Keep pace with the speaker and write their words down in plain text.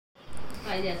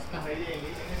Fry చేస్తా.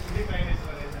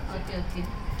 Okay okay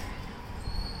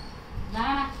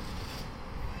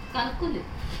కనుక్కుంది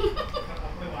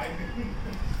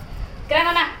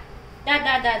కిరాణా దా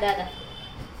దా దా దా దా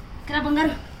కిరా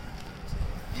బంగారు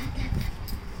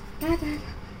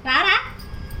రారా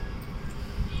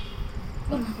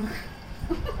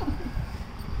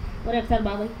ఒకసారి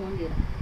బాబాయ్ ఫోన్ చేయరా.